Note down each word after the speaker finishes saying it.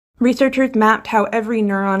Researchers mapped how every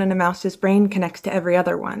neuron in a mouse's brain connects to every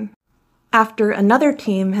other one. After another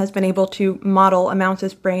team has been able to model a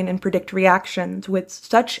mouse's brain and predict reactions with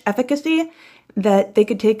such efficacy that they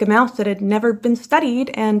could take a mouse that had never been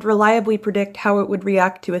studied and reliably predict how it would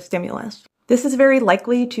react to a stimulus. This is very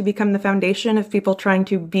likely to become the foundation of people trying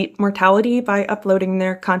to beat mortality by uploading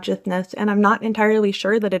their consciousness, and I'm not entirely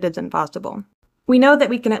sure that it isn't possible. We know that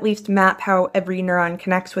we can at least map how every neuron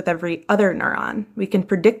connects with every other neuron. We can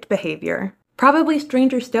predict behavior. Probably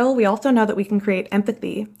stranger still, we also know that we can create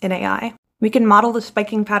empathy in AI. We can model the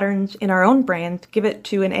spiking patterns in our own brains, give it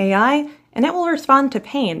to an AI, and it will respond to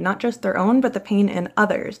pain, not just their own, but the pain in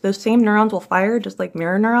others. Those same neurons will fire, just like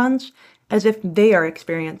mirror neurons, as if they are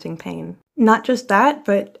experiencing pain. Not just that,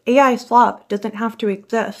 but AI slop doesn't have to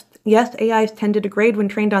exist. Yes, AIs tend to degrade when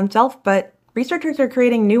trained on self, but researchers are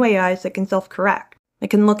creating new AIs that can self-correct. They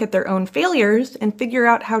can look at their own failures and figure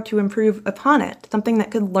out how to improve upon it, something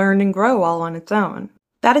that could learn and grow all on its own.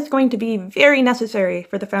 That is going to be very necessary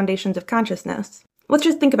for the foundations of consciousness. Let's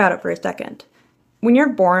just think about it for a second. When you're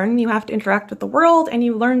born, you have to interact with the world, and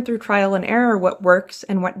you learn through trial and error what works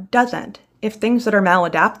and what doesn't. If things that are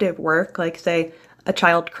maladaptive work, like, say, a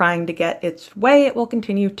child crying to get its way, it will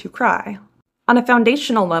continue to cry. On a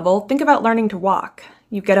foundational level, think about learning to walk.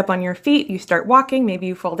 You get up on your feet, you start walking, maybe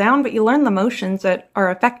you fall down, but you learn the motions that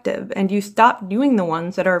are effective, and you stop doing the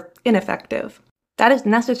ones that are ineffective. That is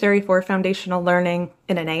necessary for foundational learning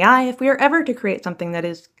in an AI if we are ever to create something that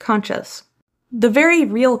is conscious. The very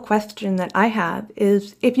real question that I have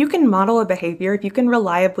is, if you can model a behavior, if you can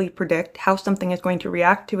reliably predict how something is going to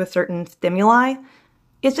react to a certain stimuli,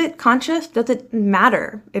 is it conscious? Does it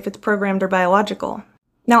matter if it's programmed or biological?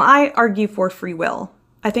 Now, I argue for free will.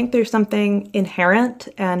 I think there's something inherent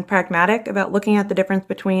and pragmatic about looking at the difference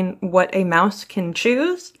between what a mouse can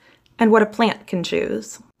choose and what a plant can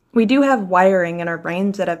choose. We do have wiring in our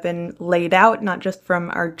brains that have been laid out, not just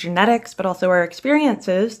from our genetics, but also our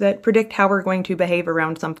experiences that predict how we're going to behave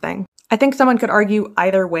around something. I think someone could argue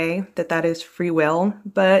either way that that is free will,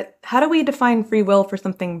 but how do we define free will for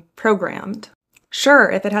something programmed?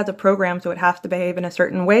 Sure, if it has a program so it has to behave in a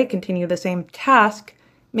certain way, continue the same task,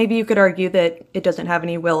 maybe you could argue that it doesn't have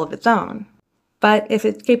any will of its own. But if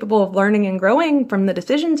it's capable of learning and growing from the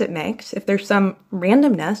decisions it makes, if there's some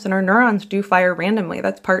randomness, and our neurons do fire randomly,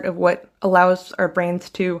 that's part of what allows our brains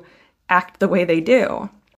to act the way they do.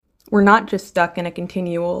 We're not just stuck in a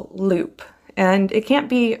continual loop, and it can't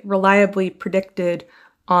be reliably predicted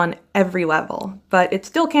on every level, but it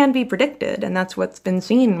still can be predicted, and that's what's been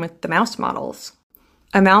seen with the mouse models.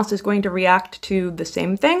 A mouse is going to react to the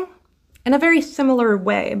same thing in a very similar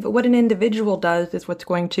way, but what an individual does is what's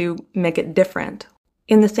going to make it different.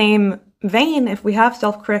 In the same vein, if we have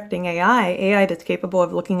self-correcting AI that's capable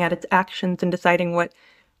of looking at its actions and deciding what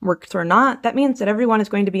works or not, that means that everyone is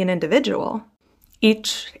going to be an individual.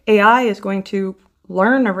 Each AI is going to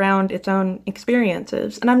learn around its own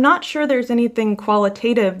experiences, and I'm not sure there's anything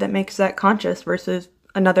qualitative that makes that conscious versus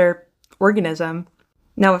another organism.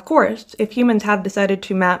 Now, of course, if humans have decided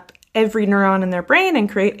to map every neuron in their brain and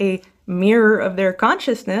create a mirror of their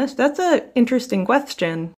consciousness, that's an interesting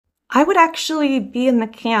question. I would actually be in the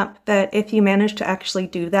camp that if you manage to actually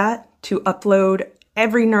do that, to upload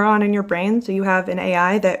every neuron in your brain so you have an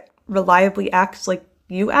AI that reliably acts like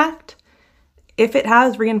you act, if it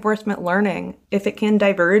has reinforcement learning, if it can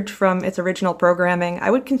diverge from its original programming, I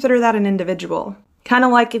would consider that an individual. Kind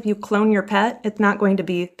of like if you clone your pet, it's not going to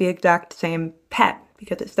be the exact same pet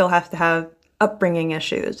because it still has to have upbringing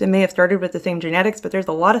issues. It may have started with the same genetics, but there's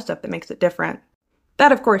a lot of stuff that makes it different.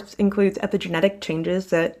 That, of course, includes epigenetic changes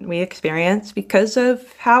that we experience because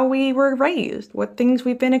of how we were raised, what things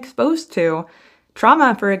we've been exposed to.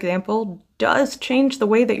 Trauma, for example, does change the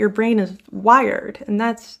way that your brain is wired, and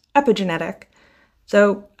that's epigenetic.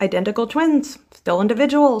 So, identical twins, still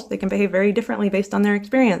individuals, they can behave very differently based on their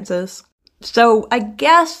experiences. So, I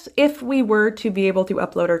guess if we were to be able to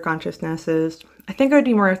upload our consciousnesses, I think it would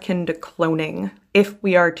be more akin to cloning if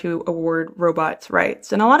we are to award robots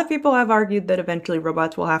rights. And a lot of people have argued that eventually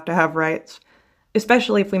robots will have to have rights,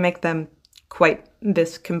 especially if we make them quite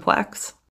this complex.